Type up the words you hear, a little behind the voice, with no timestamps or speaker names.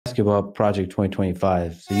ask you about Project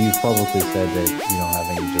 2025. So you publicly said that you don't have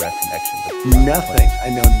any direct connections. Nothing.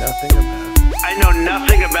 I know nothing about it. I know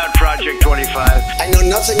nothing about Project 25. I know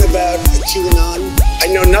nothing about QAnon.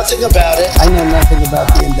 I know nothing about it. I know nothing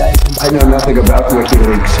about the indictment. I know nothing about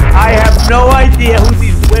WikiLeaks. I have no idea who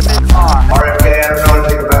these women are. RFK, I don't know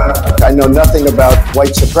anything about. I know nothing about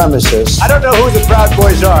white supremacists. I don't know who the Proud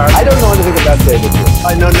Boys are. I don't know anything about David Duke.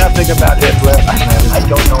 I know nothing about Hitler. I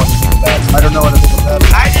don't know anything about it. I don't know anything about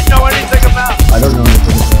it. I didn't know anything about it. I don't know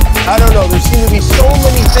anything about it. I don't know. There seem to be so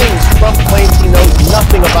many things Trump claims he knows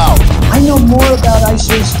nothing about. I know more about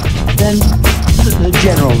ISIS than the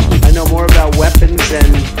generals do. I know more about weapons than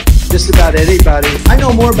just about anybody. I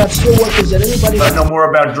know more about steelworkers than anybody. I know more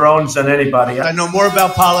about drones than anybody. I know more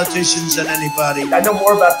about politicians than anybody. I know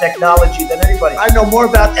more about technology than anybody. I know more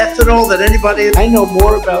about ethanol than anybody. I know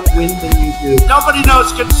more about wind than you do. Nobody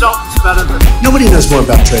knows consultants better than me. Nobody knows more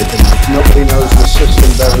about trade than me. Nobody knows the system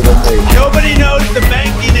better than me. Nobody knows the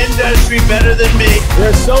banking industry better than me.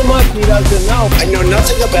 There's so much he doesn't know. I know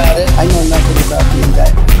nothing about it. I know nothing about the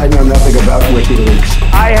indictment. I know nothing about WikiLeaks.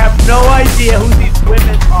 I have no idea who these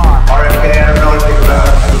women are. RFK, I don't know anything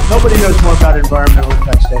about. Nobody knows more about environmental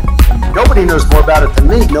impact statements than me. Nobody knows more about it than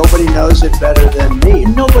me. Nobody knows it better than me.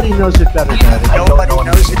 Nobody knows it better than me. Nobody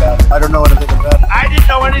knows it. I don't know anything about it. I didn't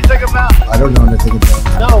know anything about it. I don't know anything about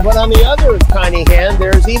it. No, but on the other tiny hand,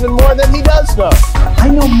 there's even more that he does know. I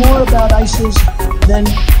know more about ISIS than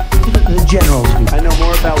the generals do. I know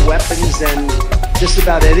more about weapons than just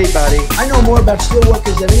about anybody. I know more about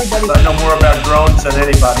steelworkers than anybody. I know more about drones than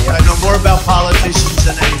anybody. I know more about politicians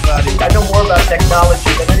than anybody. I know more about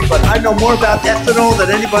technology than anybody. I know more about ethanol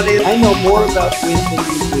than anybody. I know more about wind than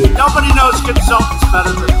you do. Nobody knows consultants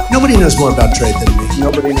better than me. Nobody knows more about trade than me.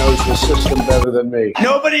 Nobody knows the system better than me.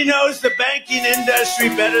 Nobody knows the banking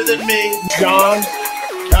industry better than me. John,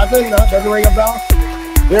 nothing? No, doesn't ring a bell?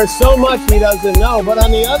 There's so much he doesn't know, but on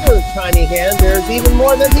the other tiny hand, there's even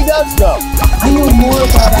more that he does know. I know more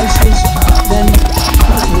about ISIS than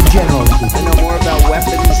the generals do. I know more about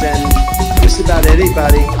weapons than just about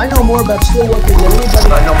anybody. I know more about steelworkers than anybody.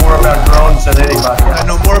 I know more about drones than anybody. I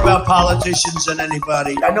know more about politicians than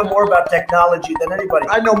anybody. I know more about technology than anybody.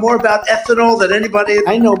 I know more about ethanol than anybody.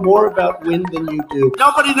 I know more about wind than you do.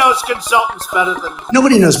 Nobody knows consultants better than me.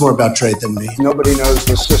 Nobody knows more about trade than me. Nobody knows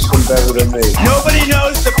the system better than me. Nobody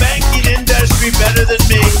knows the banking industry better than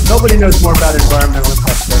me. Nobody knows more about environmental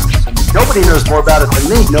impact statements than me. Nobody knows more about it than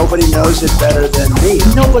me. Nobody knows it better than me.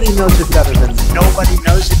 Nobody knows it better than me. Nobody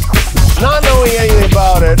knows it. Not knowing anything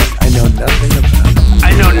about it. I know nothing about it.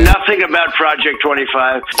 I know nothing about Project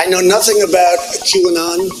 25. I know nothing about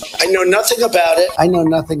QAnon. I know nothing about it. I know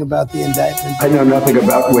nothing about the indictment. I know nothing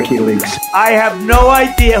about WikiLeaks. I have no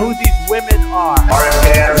idea who these women are.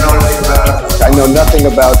 RFK, I don't know anything about. I know nothing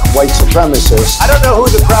about white supremacists. I don't know who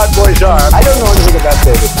the Proud Boys are. I don't know anything about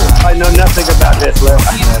David Duke. I know nothing about Hitler.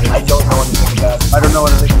 I don't know anything about it. I don't know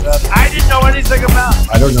anything about it. I didn't know anything about it.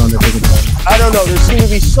 I don't know anything about it. I don't know. There seem to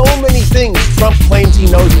be so many things Trump claims he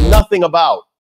knows nothing about.